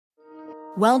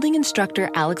Welding instructor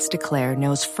Alex DeClaire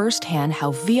knows firsthand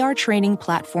how VR training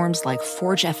platforms like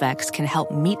ForgeFX can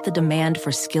help meet the demand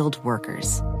for skilled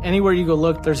workers. Anywhere you go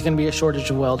look, there's going to be a shortage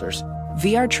of welders.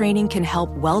 VR training can help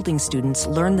welding students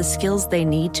learn the skills they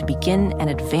need to begin and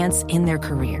advance in their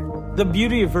career. The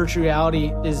beauty of virtual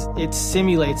reality is it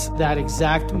simulates that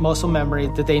exact muscle memory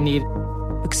that they need.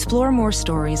 Explore more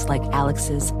stories like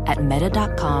Alex's at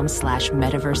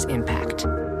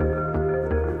meta.com/metaverseimpact.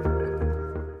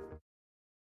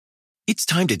 It's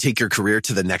time to take your career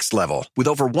to the next level. With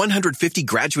over 150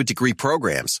 graduate degree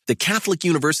programs, the Catholic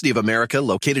University of America,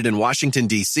 located in Washington,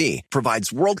 D.C.,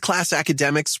 provides world-class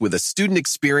academics with a student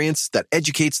experience that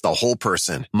educates the whole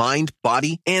person, mind,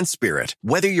 body, and spirit.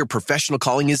 Whether your professional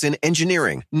calling is in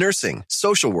engineering, nursing,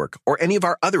 social work, or any of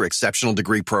our other exceptional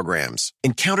degree programs,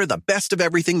 encounter the best of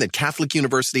everything that Catholic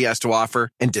University has to offer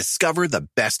and discover the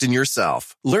best in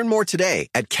yourself. Learn more today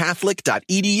at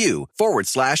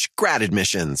catholic.edu/grad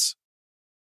admissions.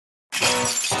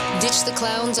 Ditch the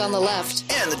clowns on the left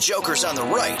and the jokers on the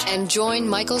right, and join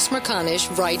Michael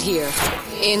Smerconish right here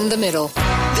in the middle.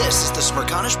 This is the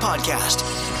Smerconish Podcast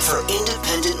for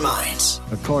independent minds.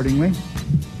 Accordingly,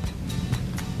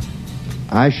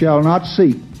 I shall not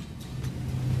seek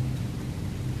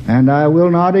and I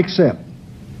will not accept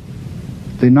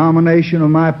the nomination of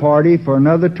my party for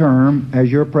another term as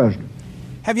your president.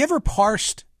 Have you ever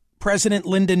parsed President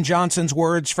Lyndon Johnson's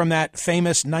words from that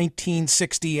famous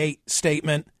 1968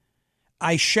 statement,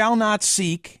 "I shall not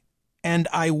seek and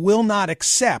I will not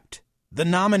accept the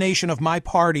nomination of my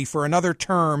party for another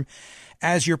term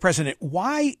as your president"?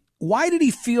 Why did he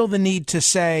feel the need to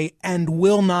say, "and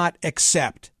will not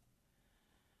accept"?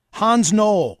 Hans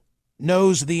Noel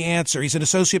knows the answer. He's an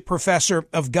associate professor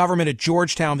of government at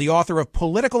Georgetown, the author of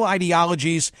Political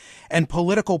Ideologies and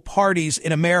Political Parties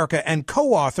in America, and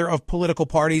co-author of Political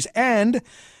Parties and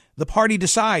The Party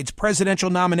Decides,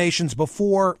 Presidential Nominations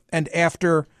Before and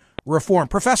After Reform.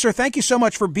 Professor, thank you so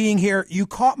much for being here. You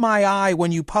caught my eye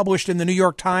when you published in the New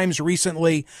York Times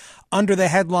recently under the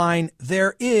headline,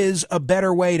 "There is a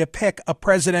better way to pick a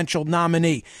presidential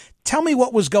nominee." Tell me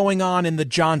what was going on in the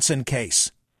Johnson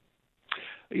case.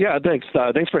 Yeah, thanks.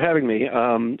 Thanks for having me.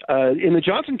 In the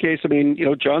Johnson case,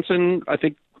 Johnson, I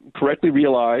think, correctly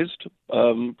realized,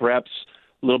 perhaps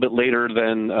a little bit later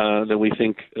than we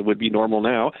think it would be normal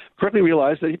now, correctly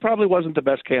realized that he probably wasn't the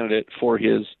best candidate for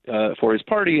his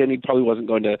party, and he probably wasn't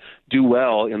going to do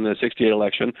well in the '68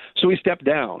 election. So he stepped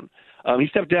down. He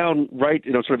stepped down right,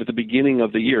 sort of at the beginning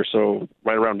of the year, so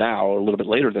right around now, or a little bit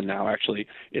later than now, actually,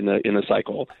 in the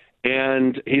cycle.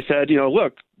 And he said,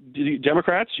 look,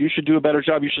 Democrats, you should do a better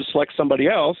job. You should select somebody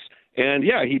else. And,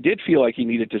 yeah, he did feel like he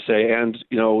needed to say, and,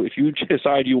 if you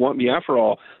decide you want me after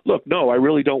all, look, no, I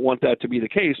really don't want that to be the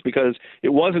case, because it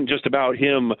wasn't just about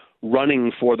him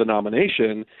running for the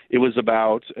nomination. It was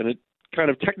about, and it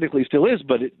kind of technically still is,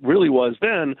 but it really was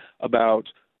then about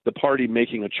the party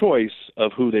making a choice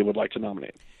of who they would like to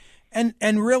nominate.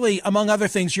 And really, among other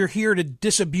things, you're here to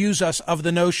disabuse us of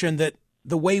the notion that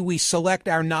the way we select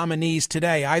our nominees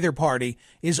today, either party,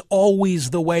 is always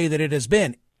the way that it has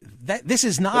been. This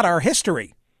is not our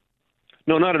history.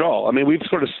 No, not at all. I mean, we've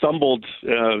sort of stumbled,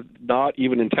 not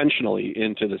even intentionally,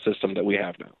 into the system that we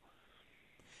have now.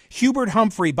 Hubert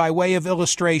Humphrey, by way of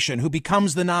illustration, who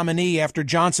becomes the nominee after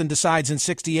Johnson decides in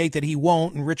 '68 that he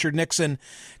won't, and Richard Nixon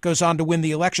goes on to win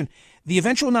the election. The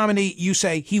eventual nominee, you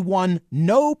say, he won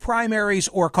no primaries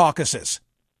or caucuses.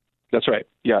 That's right.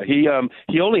 Yeah, he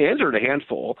only entered a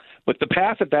handful, but the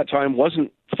path at that time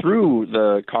wasn't through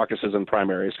the caucuses and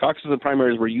primaries. Caucuses and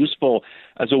primaries were useful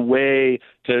as a way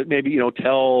to maybe,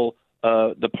 tell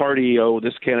the party,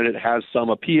 this candidate has some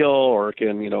appeal, or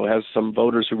has some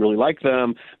voters who really like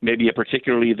them. Maybe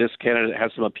particularly this candidate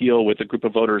has some appeal with a group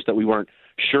of voters that we weren't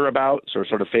sure about. So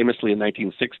sort of famously in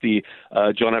 1960,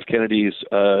 John F. Kennedy's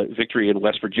victory in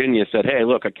West Virginia said, hey,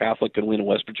 look, a Catholic can win in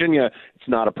West Virginia. It's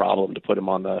not a problem to put him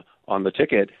on the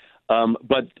ticket.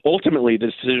 But ultimately, the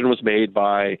decision was made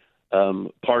by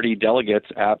party delegates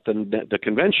at the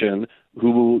convention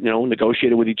who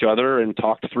negotiated with each other and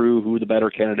talked through who the better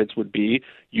candidates would be,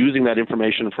 using that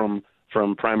information from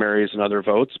primaries and other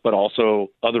votes, but also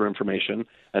other information,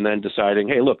 and then deciding,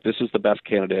 hey, look, this is the best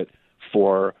candidate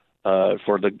for our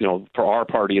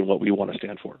party and what we want to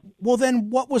stand for. Well, then,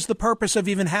 what was the purpose of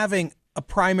even having a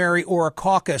primary or a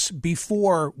caucus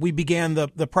before we began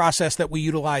the process that we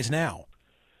utilize now?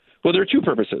 Well, there are two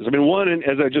purposes. I mean, one,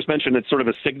 as I just mentioned, it's sort of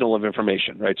a signal of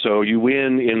information, right? So you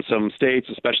win in some states,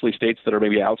 especially states that are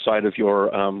maybe outside of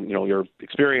your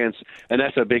experience, and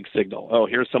that's a big signal. Oh,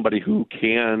 here's somebody who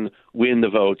can win the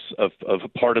votes of a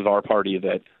part of our party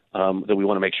that that we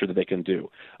want to make sure that they can do.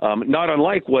 Not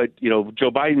unlike what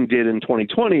Joe Biden did in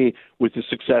 2020 with his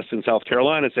success in South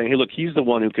Carolina, saying, hey, look, he's the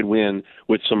one who can win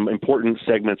with some important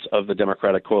segments of the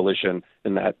Democratic coalition,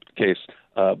 in that case,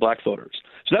 black voters.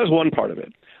 So that was one part of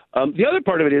it. The other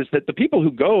part of it is that the people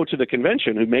who go to the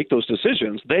convention, who make those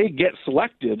decisions, they get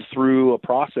selected through a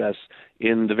process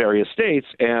in the various states,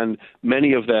 and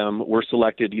many of them were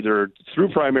selected either through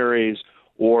primaries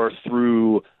or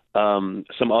through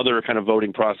some other kind of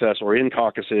voting process or in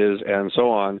caucuses and so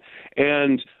on.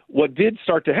 And what did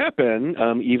start to happen,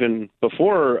 even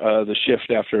before the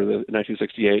shift after the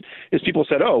 1968, is people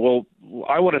said, oh, well,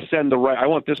 I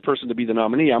want this person to be the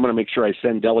nominee. I'm going to make sure I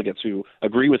send delegates who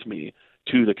agree with me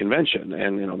to the convention,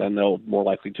 and then they'll more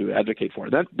likely to advocate for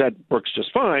it. That works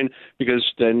just fine, because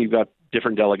then you've got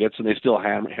different delegates, and they still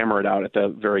hammer it out at the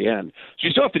very end. So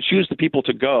you still have to choose the people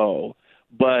to go,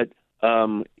 but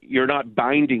you're not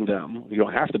binding them. You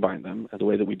don't have to bind them the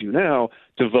way that we do now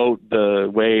to vote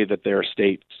the way that their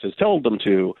state has told them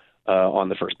to on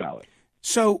the first ballot.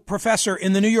 So, Professor,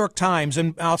 in the New York Times,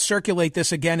 and I'll circulate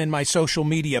this again in my social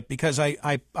media because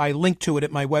I linked to it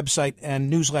at my website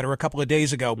and newsletter a couple of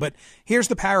days ago, but here's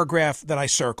the paragraph that I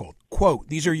circled. Quote,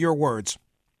 these are your words.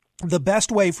 The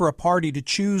best way for a party to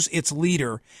choose its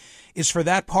leader is for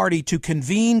that party to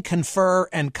convene, confer,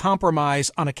 and compromise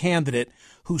on a candidate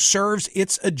who serves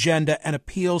its agenda and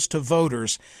appeals to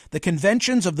voters. The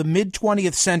conventions of the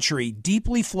mid-20th century,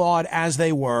 deeply flawed as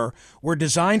they were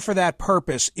designed for that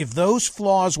purpose. If those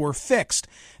flaws were fixed,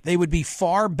 they would be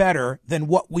far better than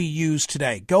what we use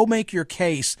today. Go make your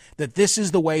case that this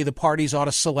is the way the parties ought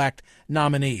to select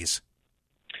nominees.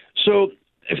 So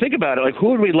think about it. Like, who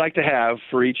would we like to have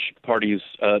for each party's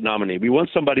nominee? We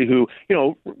want somebody who,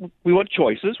 we want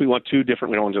choices. We want two different.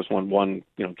 We don't want just one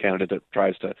candidate that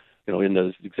tries to, in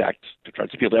the exact, to try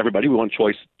to appeal to everybody. We want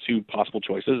two possible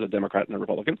choices, a Democrat and a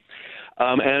Republican.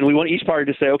 And we want each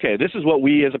party to say, okay, this is what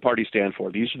we as a party stand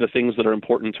for. These are the things that are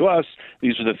important to us.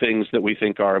 These are the things that we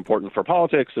think are important for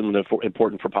politics and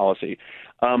important for policy.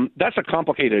 That's a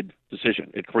complicated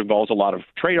decision. It involves a lot of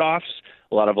trade-offs,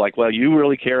 a lot of you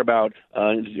really care about,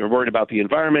 you're worried about the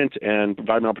environment and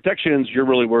environmental protections. You're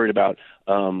really worried about,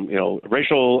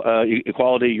 racial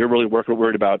equality. You're really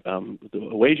worried about the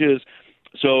wages.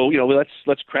 So,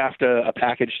 let's craft a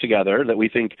package together that we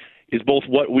think is both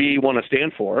what we want to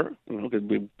stand for, because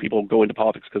people go into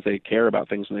politics because they care about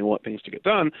things and they want things to get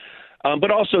done,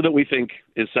 but also that we think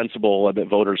is sensible and that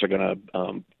voters are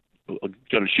going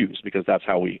to choose, because that's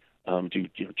how we do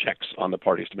checks on the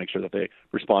parties to make sure that they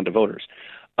respond to voters.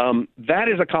 That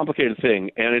is a complicated thing,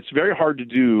 and it's very hard to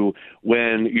do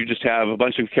when you just have a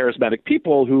bunch of charismatic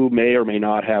people who may or may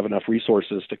not have enough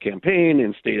resources to campaign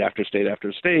in state after state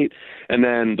after state, and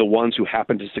then the ones who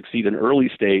happen to succeed in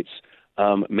early states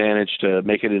manage to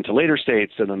make it into later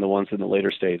states, and then the ones in the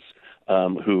later states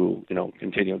who,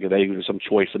 continue, they give some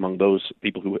choice among those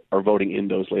people who are voting in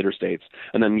those later states.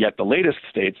 And then yet the latest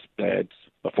states, it's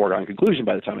a foregone conclusion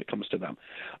by the time it comes to them.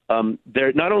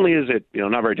 Not only is it,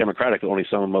 not very democratic that only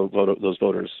some of those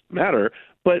voters matter,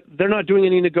 but they're not doing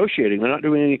any negotiating. They're not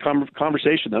doing any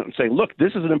conversation. They're not saying, look,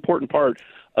 this is an important part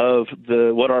of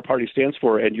what our party stands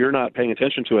for, and you're not paying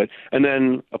attention to it. And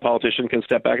then a politician can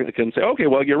step back and can say, okay,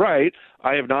 well, you're right.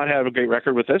 I have not had a great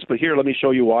record with this, but here, let me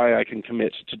show you why I can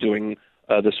commit to doing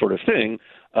this sort of thing.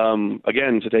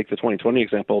 Again, to take the 2020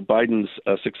 example, Biden's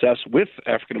success with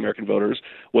African-American voters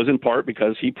was in part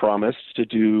because he promised to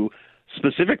do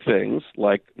specific things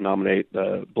like nominate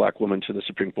a black woman to the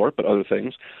Supreme Court, but other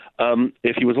things,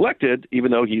 if he was elected,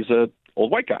 even though he's an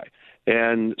old white guy.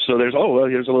 And so there's a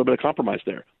little bit of compromise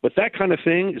there. But that kind of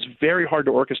thing is very hard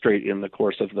to orchestrate in the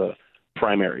course of the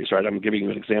primaries, right? I'm giving you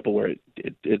an example where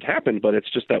it happened, but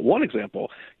it's just that one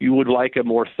example. You would like a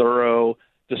more thorough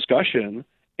discussion,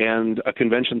 and a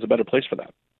convention's a better place for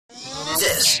that.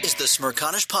 This is the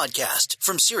Smerconish Podcast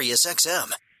from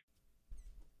SiriusXM.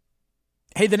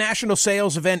 Hey, the national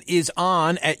sales event is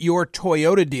on at your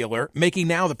Toyota dealer, making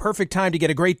now the perfect time to get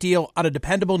a great deal on a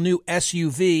dependable new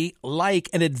SUV like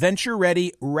an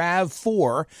adventure-ready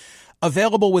RAV4.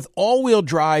 Available with all-wheel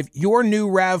drive, your new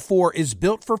RAV4 is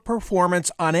built for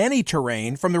performance on any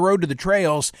terrain, from the road to the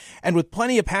trails, and with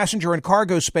plenty of passenger and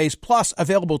cargo space, plus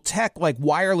available tech like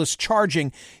wireless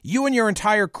charging, you and your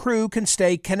entire crew can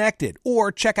stay connected.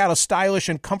 Or check out a stylish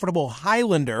and comfortable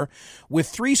Highlander with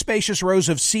 3 spacious rows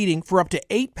of seating for up to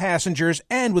 8 passengers,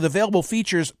 and with available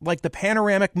features like the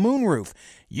panoramic moonroof.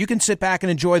 You can sit back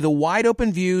and enjoy the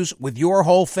wide-open views with your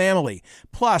whole family.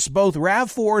 Plus, both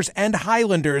RAV4s and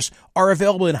Highlanders are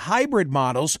available in hybrid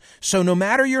models, so no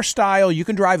matter your style, you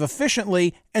can drive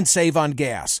efficiently and save on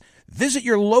gas. Visit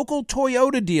your local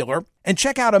Toyota dealer and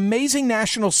check out amazing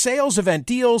national sales event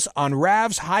deals on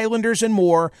RAVs, Highlanders, and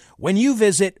more when you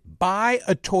visit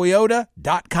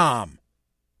buyatoyota.com.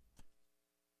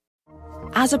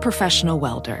 As a professional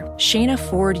welder, Shayna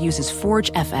Ford uses Forge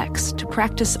FX to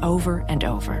practice over and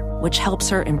over, which helps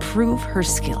her improve her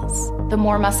skills. The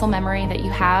more muscle memory that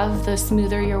you have, the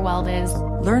smoother your weld is.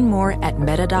 Learn more at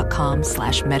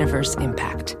meta.com/metaverse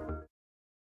impact.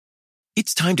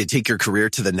 It's time to take your career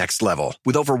to the next level.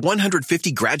 With over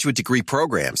 150 graduate degree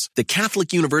programs, the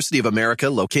Catholic University of America,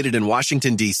 located in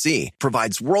Washington, D.C.,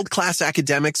 provides world-class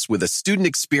academics with a student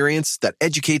experience that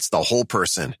educates the whole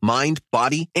person, mind,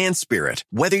 body, and spirit.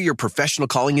 Whether your professional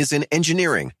calling is in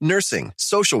engineering, nursing,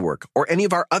 social work, or any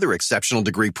of our other exceptional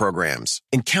degree programs,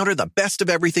 encounter the best of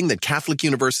everything that Catholic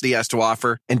University has to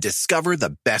offer and discover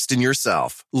the best in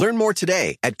yourself. Learn more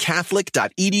today at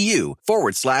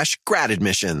catholic.edu/grad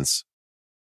admissions.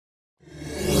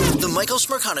 The Michael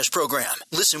Smerconish Program.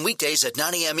 Listen weekdays at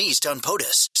 9 a.m. East on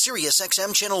POTUS,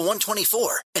 SiriusXM Channel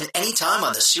 124, and anytime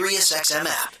on the SiriusXM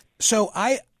app. So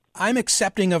I'm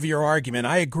accepting of your argument.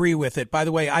 I agree with it. By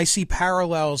the way, I see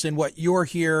parallels in what you're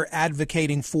here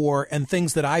advocating for and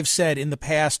things that I've said in the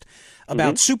past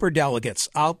about superdelegates.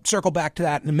 I'll circle back to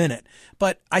that in a minute.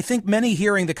 But I think many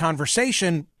hearing the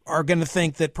conversation are going to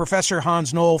think that Professor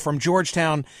Hans Noel from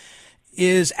Georgetown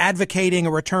is advocating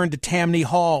a return to Tammany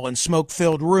Hall and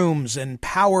smoke-filled rooms and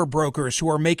power brokers who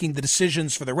are making the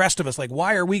decisions for the rest of us. Like,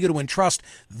 why are we going to entrust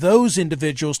those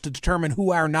individuals to determine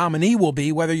who our nominee will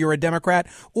be, whether you're a Democrat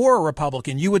or a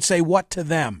Republican? You would say what to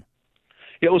them?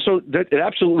 Yeah, well, so it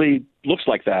absolutely looks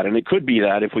like that, and it could be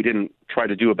that if we didn't try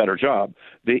to do a better job.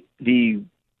 The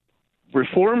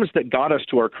reforms that got us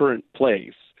to our current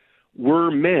place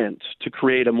were meant to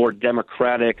create a more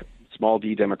democratic, small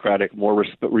d democratic, more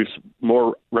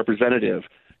representative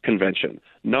convention.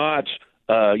 Not,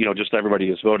 just everybody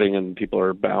is voting and people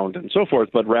are bound and so forth,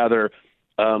 but rather,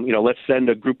 let's send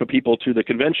a group of people to the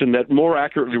convention that more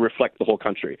accurately reflect the whole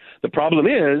country. The problem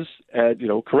is,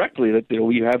 correctly, that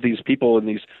we have these people in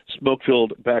these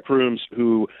smoke-filled back rooms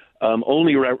who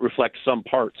only reflect some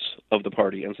parts of the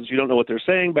party. And since you don't know what they're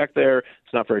saying back there,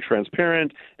 it's not very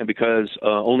transparent. And because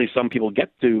only some people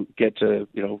get into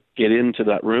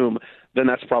that room, then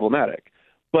that's problematic.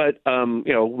 But,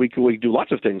 we do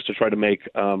lots of things to try to make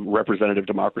representative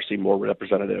democracy more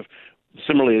representative.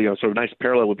 Similarly, sort of a nice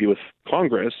parallel would be with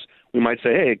Congress. We might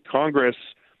say, hey, Congress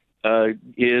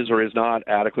is or is not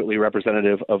adequately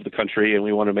representative of the country, and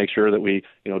we want to make sure that we,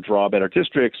 draw better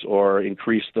districts or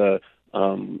increase the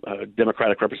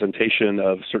democratic representation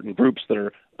of certain groups that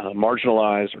are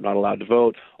marginalized or not allowed to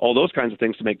vote, all those kinds of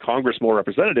things to make Congress more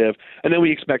representative. And then we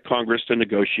expect Congress to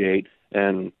negotiate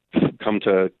and come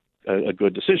to a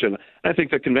good decision. And I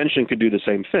think the convention could do the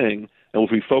same thing. And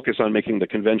if we focus on making the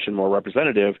convention more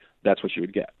representative, that's what you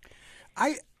would get.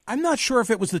 I'm not sure if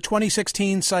it was the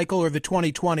 2016 cycle or the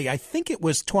 2020. I think it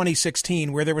was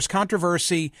 2016 where there was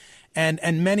controversy and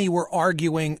many were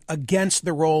arguing against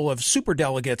the role of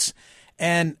superdelegates.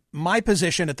 And my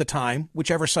position at the time,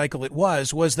 whichever cycle it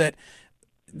was that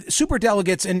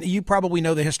superdelegates, and you probably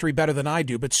know the history better than I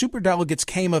do, but superdelegates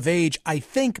came of age, I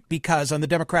think, because on the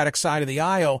Democratic side of the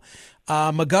aisle,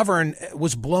 McGovern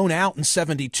was blown out in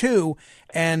 72,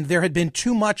 and there had been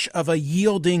too much of a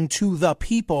yielding to the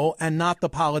people and not the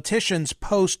politicians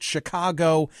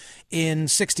post-Chicago in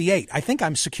 68. I think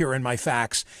I'm secure in my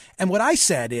facts. And what I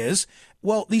said is,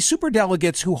 well, these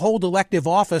superdelegates who hold elective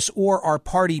office or are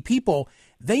party people,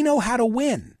 they know how to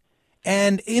win.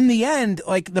 And in the end,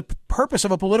 like, the purpose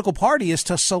of a political party is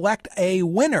to select a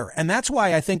winner. And that's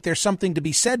why I think there's something to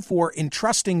be said for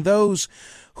entrusting those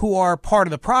who are part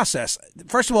of the process.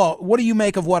 First of all, what do you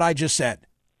make of what I just said?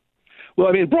 Well,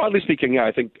 I mean, broadly speaking, yeah,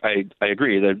 I think I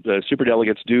agree that the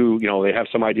superdelegates do, they have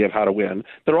some idea of how to win.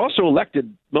 They're also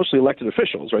mostly elected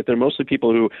officials, right? They're mostly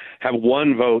people who have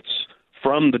won votes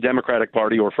from the Democratic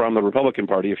Party or from the Republican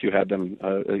Party, if you had them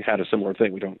had a similar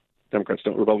thing. Democrats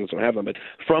don't, Republicans don't have them, but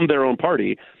from their own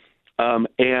party.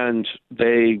 And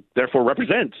they therefore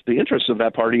represent the interests of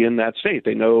that party in that state.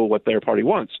 They know what their party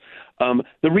wants.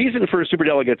 The reason for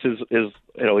superdelegates is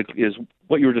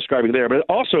what you were describing there, but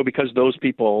also because those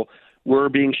people were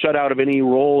being shut out of any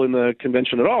role in the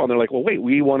convention at all. And they're like, well, wait,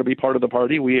 we want to be part of the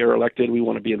party. We are elected. We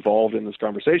want to be involved in this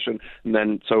conversation. And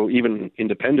then, so even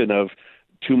independent of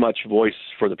too much voice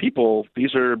for the people,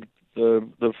 these are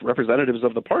the representatives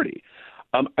of the party.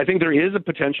 I think there is a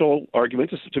potential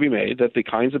argument to be made that the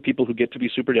kinds of people who get to be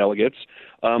superdelegates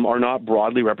are not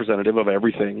broadly representative of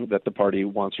everything that the party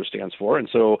wants or stands for. And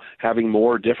so having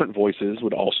more different voices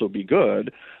would also be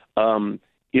good.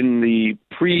 in the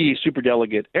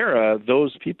pre-superdelegate era,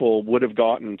 those people would have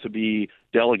gotten to be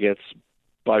delegates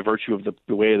by virtue of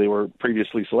the way they were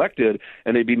previously selected,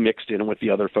 and they'd be mixed in with the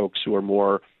other folks who are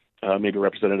more maybe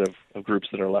representative of groups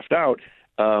that are left out.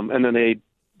 And then they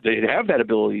have that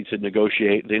ability to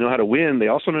negotiate. They know how to win. They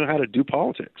also know how to do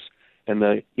politics. And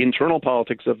the internal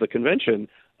politics of the convention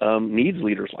needs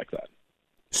leaders like that.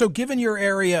 So given your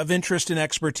area of interest and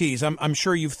expertise, I'm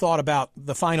sure you've thought about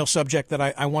the final subject that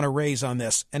I want to raise on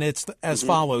this, and it's as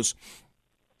follows.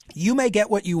 You may get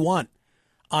what you want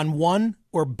on one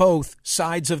or both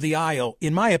sides of the aisle,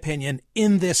 in my opinion,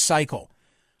 in this cycle.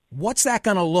 What's that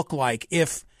going to look like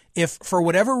if for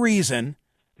whatever reason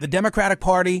the Democratic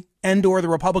Party and or the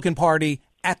Republican Party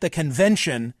at the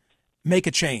convention make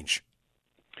a change?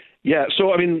 Yeah,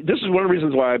 so I mean, this is one of the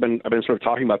reasons why I've been sort of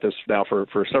talking about this now for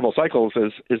several cycles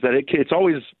is that it's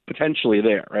always potentially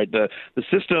there, right? The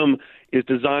system is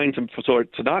designed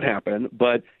to not happen,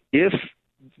 but if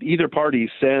either party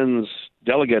sends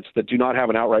delegates that do not have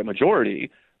an outright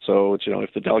majority, so it's,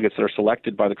 if the delegates that are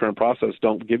selected by the current process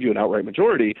don't give you an outright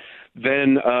majority,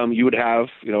 then you would have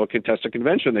a contested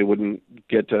convention. They wouldn't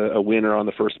get a winner on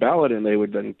the first ballot, and they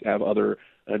would then have other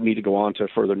need to go on to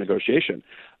further negotiation.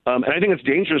 And I think it's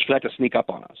dangerous for that to sneak up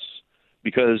on us,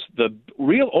 because the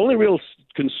only real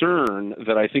concern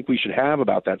that I think we should have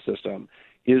about that system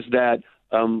is that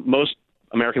most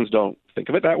Americans don't think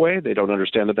of it that way. They don't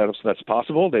understand that that's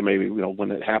possible. They maybe,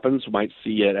 when it happens, might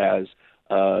see it as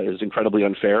incredibly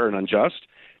unfair and unjust.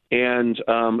 And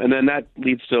then that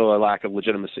leads to a lack of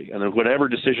legitimacy. And then whatever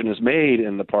decision is made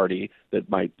in the party that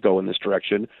might go in this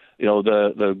direction,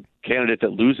 the candidate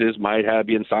that loses might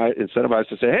be incentivized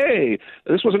to say, hey,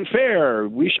 this wasn't fair.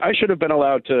 I should have been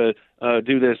allowed to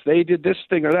do this. They did this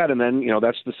thing or that. And then,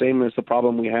 that's the same as the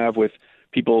problem we have with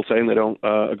people saying they don't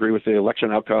agree with the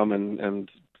election outcome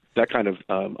and that kind of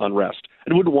unrest.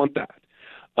 And wouldn't want that.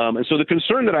 And so the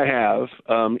concern that I have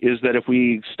is that if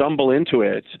we stumble into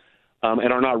it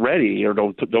and are not ready or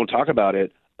don't talk about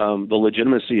it, the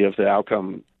legitimacy of the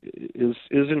outcome is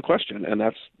in question, and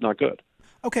that's not good.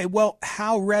 Okay, well,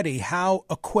 how ready, how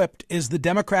equipped is the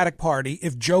Democratic Party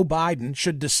if Joe Biden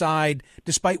should decide,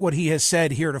 despite what he has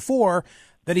said heretofore,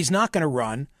 that he's not going to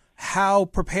run? How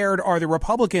prepared are the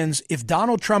Republicans if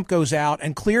Donald Trump goes out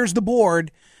and clears the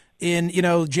board in,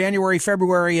 January,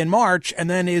 February, and March, and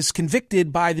then is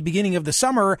convicted by the beginning of the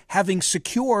summer, having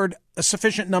secured a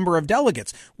sufficient number of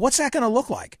delegates? What's that going to look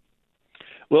like?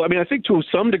 Well, I mean, I think to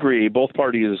some degree, both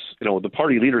parties, the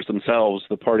party leaders themselves,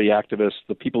 the party activists,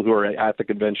 the people who are at the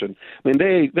convention, I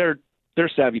mean, they're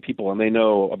savvy people, and they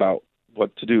know about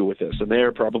what to do with this. And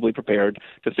they're probably prepared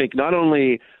to think not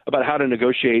only about how to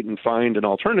negotiate and find an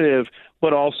alternative,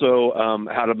 but also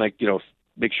how to make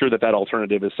sure that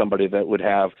alternative is somebody that would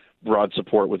have broad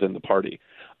support within the party.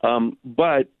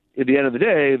 But at the end of the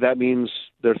day, that means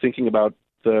they're thinking about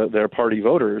their party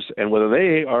voters and whether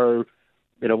they are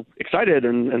excited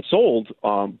and sold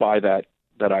by that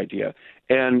idea.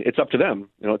 And it's up to them.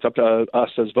 It's up to us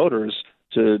as voters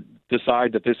to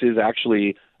decide that this is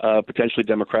actually a potentially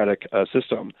democratic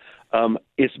system.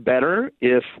 It's better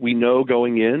if we know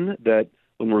going in that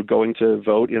when we're going to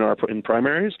vote in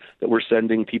primaries, that we're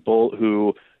sending people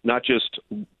who not just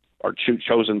are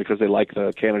chosen because they like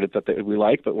the candidate that we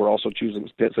like, but we're also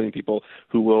sending people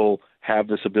who will have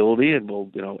this ability and will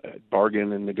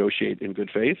bargain and negotiate in good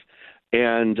faith.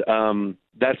 And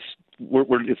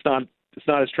it's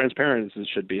not as transparent as it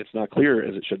should be. It's not clear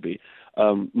as it should be.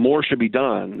 More should be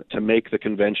done to make the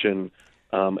convention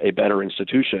a better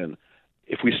institution.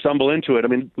 If we stumble into it, I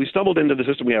mean, we stumbled into the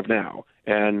system we have now,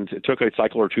 and it took a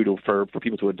cycle or two for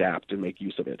people to adapt and make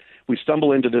use of it. If we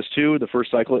stumble into this too, the first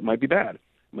cycle, it might be bad.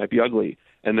 It might be ugly.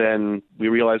 And then we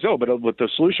realize, but what the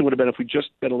solution would have been if we just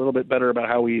been a little bit better about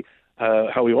how we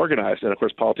organized. And of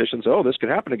course, politicians, this could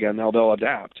happen again. Now they'll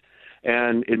adapt.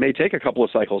 And it may take a couple of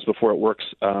cycles before it works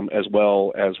as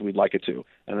well as we'd like it to.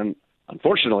 And then,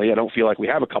 unfortunately, I don't feel like we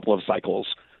have a couple of cycles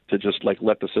to just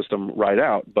let the system ride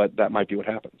out, but that might be what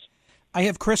happens. I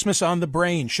have Christmas on the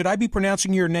brain. Should I be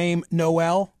pronouncing your name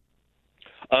Noel?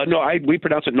 No, we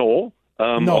pronounce it Noel.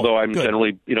 Although I'm good.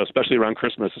 Generally, especially around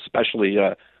Christmas, especially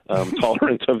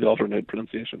tolerant of the alternate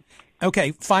pronunciation.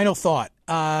 Okay, final thought.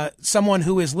 Someone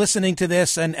who is listening to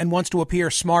this and wants to appear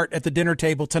smart at the dinner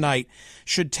table tonight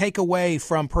should take away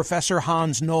from Professor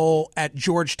Hans Noel at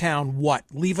Georgetown what?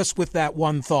 Leave us with that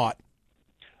one thought.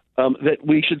 That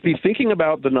we should be thinking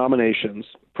about the nominations,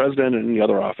 president and any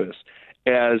other office,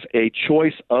 as a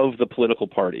choice of the political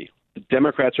party. The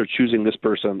Democrats are choosing this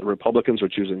person. The Republicans are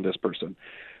choosing this person.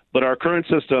 But our current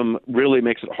system really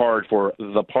makes it hard for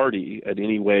the party, in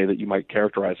any way that you might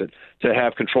characterize it, to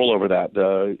have control over that.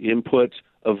 The input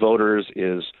of voters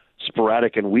is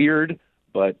sporadic and weird,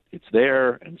 but it's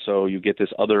there, and so you get this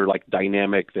other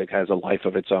dynamic that has a life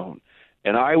of its own.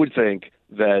 And I would think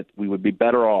that we would be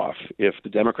better off if the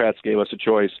Democrats gave us a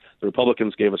choice, the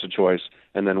Republicans gave us a choice,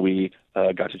 and then we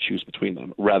got to choose between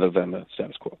them rather than the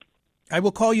status quo. I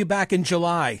will call you back in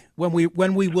July when we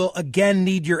will again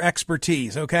need your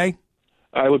expertise, okay?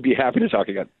 I would be happy to talk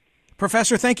again.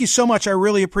 Professor, thank you so much. I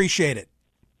really appreciate it.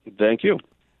 Thank you.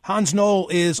 Hans Noel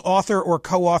is author or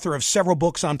co-author of several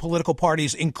books on political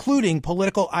parties, including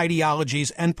Political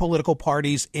Ideologies and Political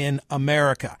Parties in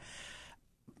America.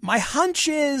 My hunch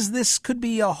is this could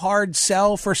be a hard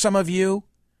sell for some of you.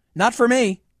 Not for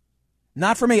me.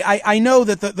 Not for me. I know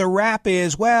that the rap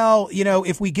is, well,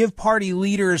 if we give party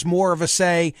leaders more of a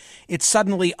say, it's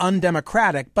suddenly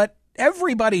undemocratic. But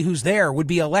everybody who's there would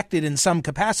be elected in some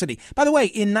capacity. By the way,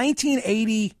 in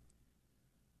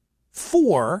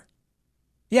 1984,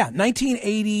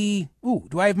 1980,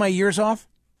 do I have my years off?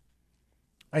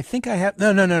 I think I have.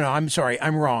 No, I'm sorry.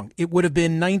 I'm wrong. It would have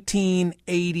been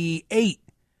 1988.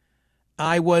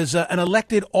 I was an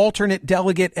elected alternate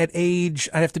delegate at age,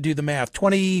 I'd have to do the math,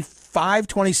 25,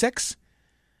 26,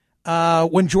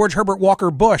 when George Herbert Walker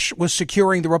Bush was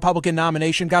securing the Republican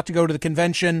nomination, got to go to the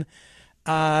convention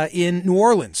in New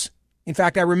Orleans. In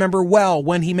fact, I remember well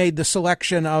when he made the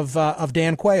selection of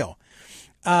Dan Quayle.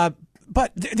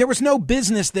 But there was no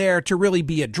business there to really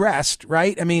be addressed,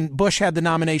 right? I mean, Bush had the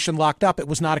nomination locked up. It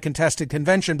was not a contested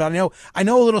convention, but I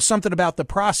know a little something about the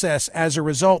process as a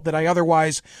result that I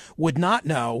otherwise would not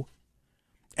know.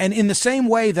 And in the same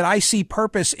way that I see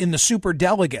purpose in the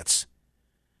superdelegates,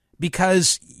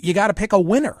 because you got to pick a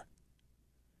winner.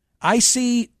 I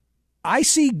see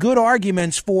good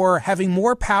arguments for having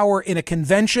more power in a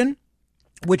convention,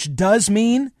 which does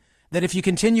mean that if you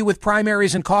continue with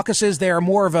primaries and caucuses, they are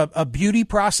more of a beauty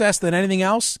process than anything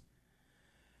else.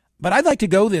 But I'd like to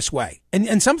go this way.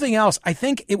 And something else, I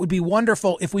think it would be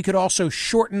wonderful if we could also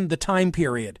shorten the time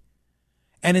period.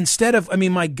 And instead of,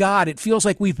 my God, it feels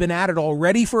like we've been at it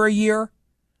already for a year.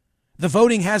 The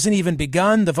voting hasn't even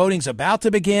begun. The voting's about to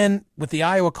begin with the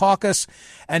Iowa caucus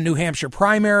and New Hampshire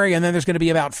primary. And then there's going to be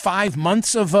about 5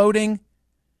 months of voting.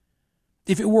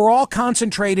 If it were all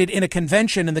concentrated in a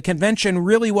convention and the convention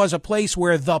really was a place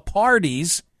where the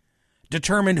parties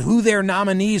determined who their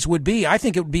nominees would be, I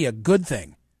think it would be a good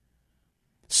thing.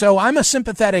 So I'm a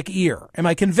sympathetic ear. Am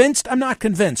I convinced? I'm not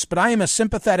convinced, but I am a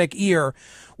sympathetic ear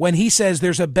when he says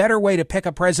there's a better way to pick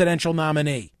a presidential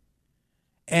nominee.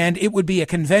 And it would be a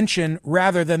convention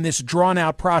rather than this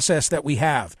drawn-out process that we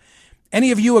have.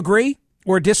 Any of you agree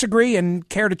or disagree and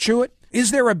care to chew it?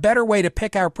 Is there a better way to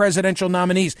pick our presidential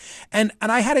nominees? And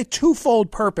I had a twofold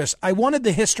purpose. I wanted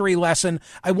the history lesson.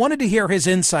 I wanted to hear his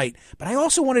insight, but I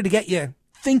also wanted to get you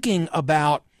thinking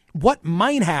about what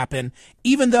might happen,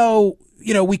 even though,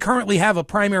 we currently have a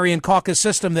primary and caucus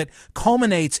system that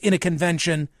culminates in a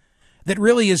convention that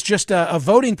really is just a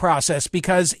voting process.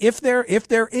 Because if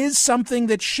there is something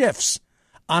that shifts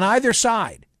on either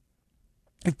side,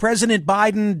 if President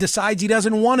Biden decides he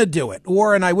doesn't want to do it,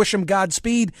 and I wish him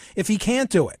Godspeed if he can't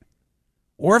do it,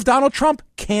 or if Donald Trump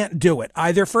can't do it,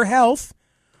 either for health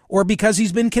or because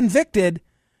he's been convicted,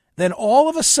 then all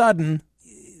of a sudden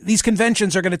these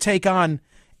conventions are going to take on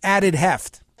added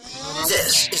heft.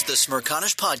 This is the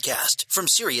Smirconish Podcast from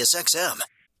SiriusXM.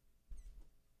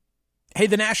 Hey,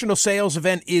 the national sales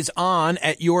event is on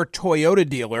at your Toyota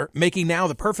dealer, making now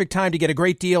the perfect time to get a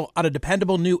great deal on a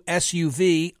dependable new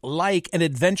SUV like an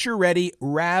adventure-ready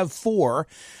RAV4.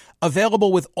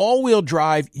 Available with all-wheel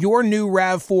drive, your new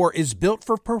RAV4 is built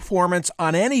for performance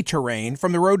on any terrain,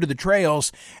 from the road to the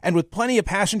trails, and with plenty of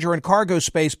passenger and cargo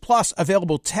space, plus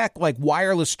available tech like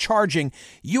wireless charging,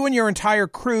 you and your entire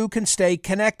crew can stay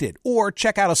connected. Or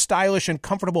check out a stylish and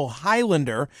comfortable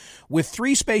Highlander with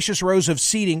 3 spacious rows of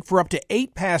seating for up to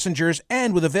 8 passengers,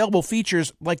 and with available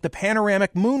features like the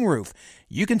panoramic moonroof.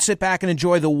 You can sit back and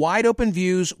enjoy the wide-open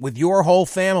views with your whole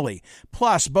family.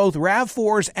 Plus, both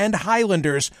RAV4s and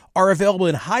Highlanders are available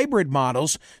in hybrid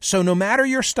models, so no matter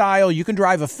your style, you can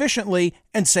drive efficiently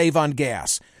and save on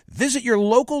gas. Visit your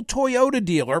local Toyota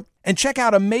dealer and check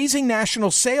out amazing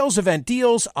national sales event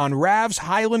deals on RAVs,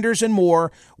 Highlanders, and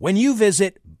more when you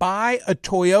visit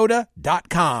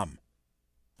buyatoyota.com.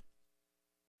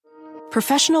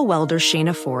 Professional welder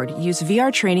Shayna Ford used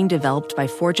VR training developed by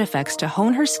ForgeFX to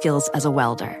hone her skills as a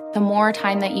welder. The more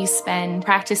time that you spend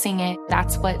practicing it,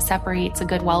 that's what separates a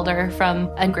good welder from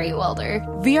a great welder.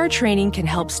 VR training can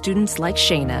help students like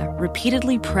Shayna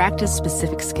repeatedly practice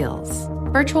specific skills.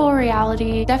 Virtual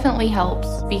reality definitely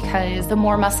helps because the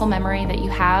more muscle memory that you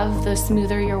have, the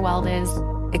smoother your weld is.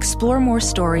 Explore more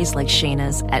stories like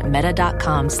Shayna's at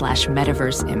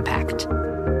meta.com/metaverseimpact.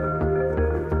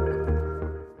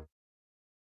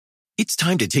 It's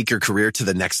time to take your career to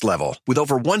the next level. With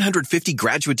over 150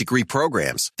 graduate degree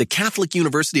programs, the Catholic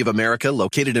University of America,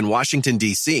 located in Washington,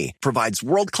 D.C., provides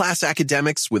world-class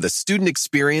academics with a student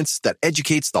experience that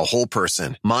educates the whole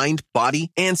person, mind, body,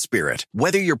 and spirit.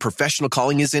 Whether your professional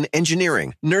calling is in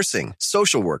engineering, nursing,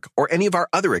 social work, or any of our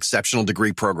other exceptional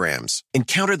degree programs,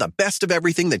 encounter the best of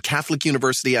everything that Catholic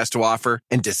University has to offer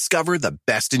and discover the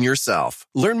best in yourself.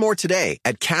 Learn more today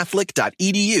at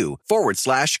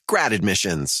catholic.edu/grad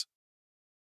admissions.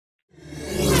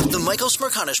 The Michael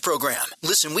Smerconish Program.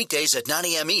 Listen weekdays at 9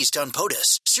 a.m. East on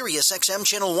POTUS, SiriusXM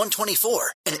Channel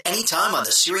 124, and anytime on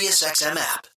the SiriusXM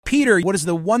app. Peter, what is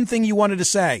the one thing you wanted to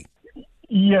say?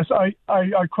 Yes, my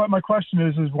question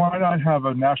is why not have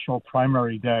a national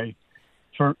primary day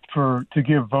to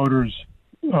give voters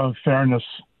fairness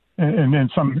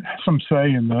and some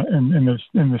say in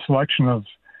the selection of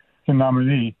the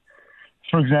nominee?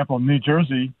 For example, New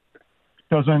Jersey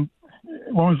doesn't.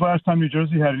 When was the last time New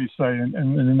Jersey had any say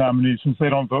in the nominees, since they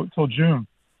don't vote till June?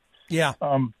 Yeah.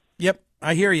 Yep.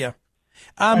 I hear you.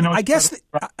 I guess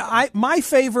my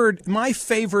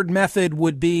favored method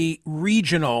would be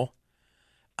regional,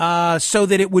 so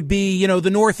that it would be, the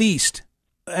Northeast,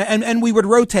 and we would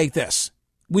rotate this.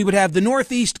 We would have the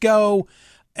Northeast go,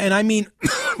 and I mean,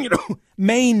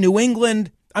 Maine, New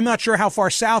England. I'm not sure how far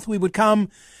south we would come,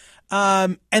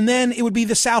 and then it would be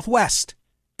the Southwest.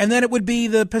 And then it would be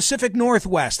the Pacific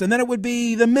Northwest, and then it would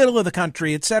be the middle of the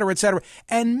country, et cetera,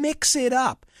 and mix it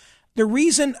up. The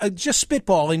reason, just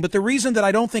spitballing, but the reason that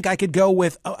I don't think I could go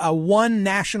with a one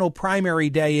national primary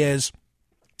day is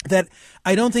that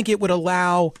I don't think it would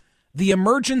allow the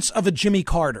emergence of a Jimmy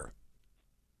Carter.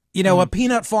 A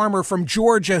peanut farmer from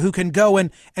Georgia who can go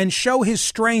and show his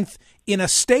strength in a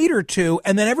state or two,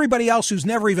 and then everybody else who's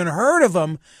never even heard of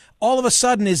him all of a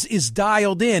sudden is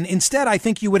dialed in. Instead, I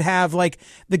think you would have like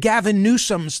the Gavin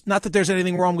Newsoms, not that there's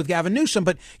anything wrong with Gavin Newsom,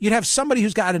 but you'd have somebody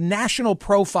who's got a national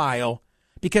profile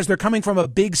because they're coming from a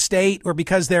big state or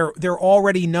because they're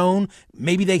already known.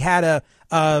 Maybe they had a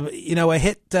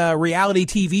hit reality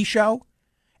TV show.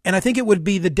 And I think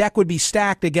the deck would be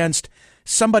stacked against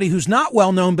somebody who's not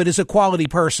well known but is a quality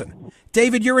person.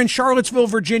 David, you're in Charlottesville,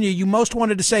 Virginia. You most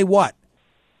wanted to say what?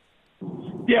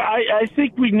 Yeah, I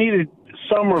think we needed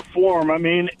some reform. I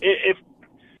mean, if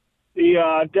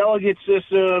the delegate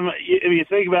system, if you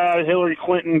think about it, Hillary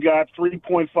Clinton got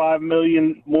 3.5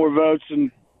 million more votes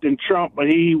than Trump, but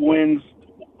he wins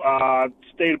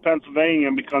state of Pennsylvania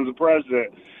and becomes the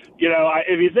president.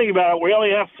 If you think about it, we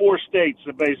only have 4 states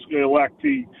that basically elect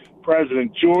the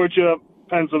president: Georgia,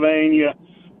 Pennsylvania,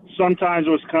 sometimes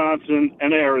Wisconsin,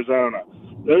 and Arizona.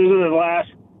 Those are the last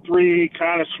 3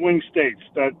 kind of swing states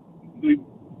that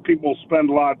people spend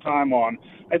a lot of time on.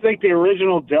 I think the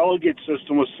original delegate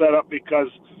system was set up because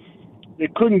they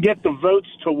couldn't get the votes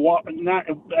to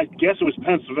I guess it was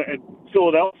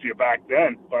Philadelphia back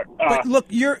then. But look,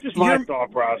 you're my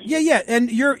thought process. Yeah,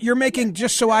 and you're making,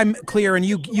 just so I'm clear, and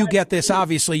you get this.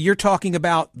 Obviously, you're talking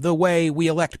about the way we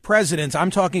elect presidents. I'm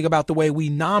talking about the way we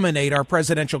nominate our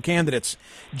presidential candidates.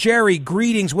 Jerry,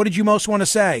 greetings. What did you most want to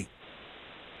say?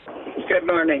 Good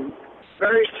morning.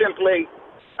 Very simply,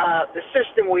 the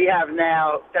system we have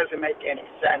now doesn't make any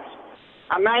sense.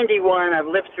 I'm 91. I've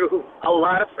lived through a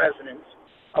lot of presidents,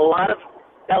 a lot of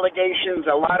delegations,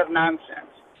 a lot of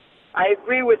nonsense. I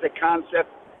agree with the concept.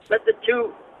 Let the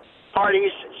 2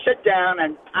 parties sit down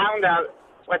and pound out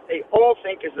what they all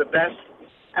think is the best,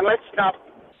 and let's stop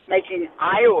making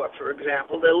Iowa, for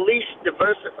example, the least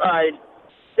diversified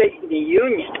state in the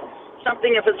union,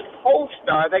 something of a pole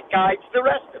star that guides the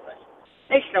rest of us.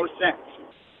 Makes no sense.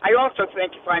 I also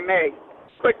think, if I may,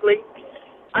 quickly,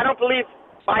 I don't believe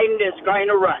Biden is going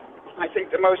to run. I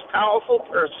think the most powerful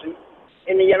person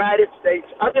in the United States,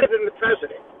 other than the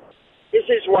president, is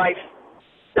his wife,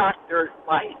 Dr.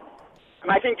 Biden.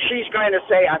 And I think she's going to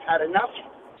say, I've had enough.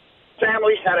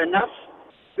 Family's had enough.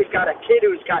 We've got a kid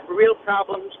who's got real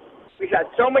problems. We've had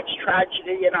so much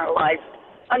tragedy in our life.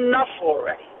 Enough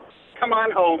already. Come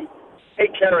on home.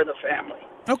 Take care of the family.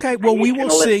 Okay, well, we will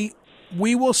see.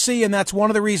 We will see, and that's one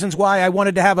of the reasons why I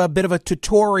wanted to have a bit of a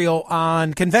tutorial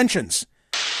on conventions.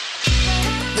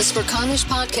 The Smerconish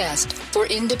Podcast for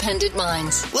independent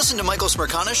minds. Listen to Michael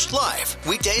Smerconish live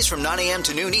weekdays from 9 a.m.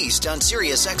 to noon East on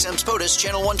SiriusXM's POTUS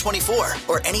Channel 124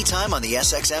 or anytime on the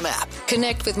SXM app.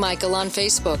 Connect with Michael on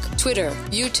Facebook, Twitter,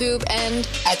 YouTube, and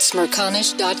at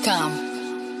Smerconish.com.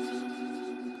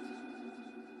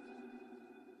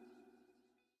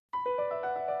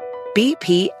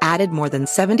 BP added more than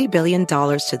 $70 billion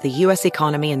to the U.S.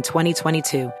 economy in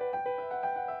 2022.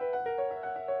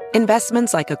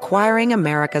 Investments like acquiring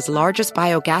America's largest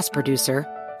biogas producer,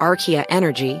 Archaea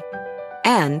Energy,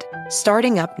 and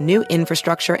starting up new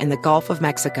infrastructure in the Gulf of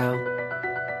Mexico.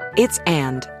 It's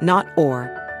and, not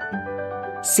or.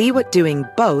 See what doing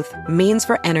both means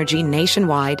for energy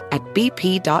nationwide at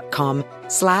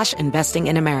bp.com/investing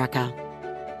in America.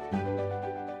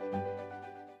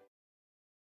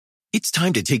 It's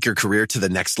time to take your career to the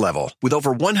next level. With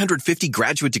over 150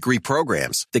 graduate degree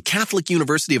programs, the Catholic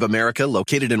University of America,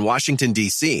 located in Washington,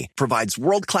 D.C., provides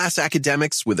world-class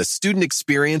academics with a student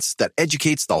experience that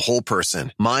educates the whole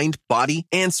person, mind, body,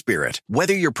 and spirit.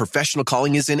 Whether your professional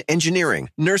calling is in engineering,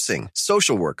 nursing,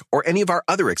 social work, or any of our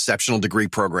other exceptional degree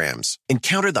programs,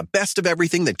 encounter the best of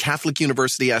everything that Catholic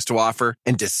University has to offer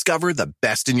and discover the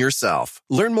best in yourself.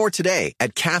 Learn more today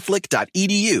at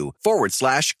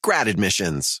catholic.edu/grad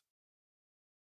admissions.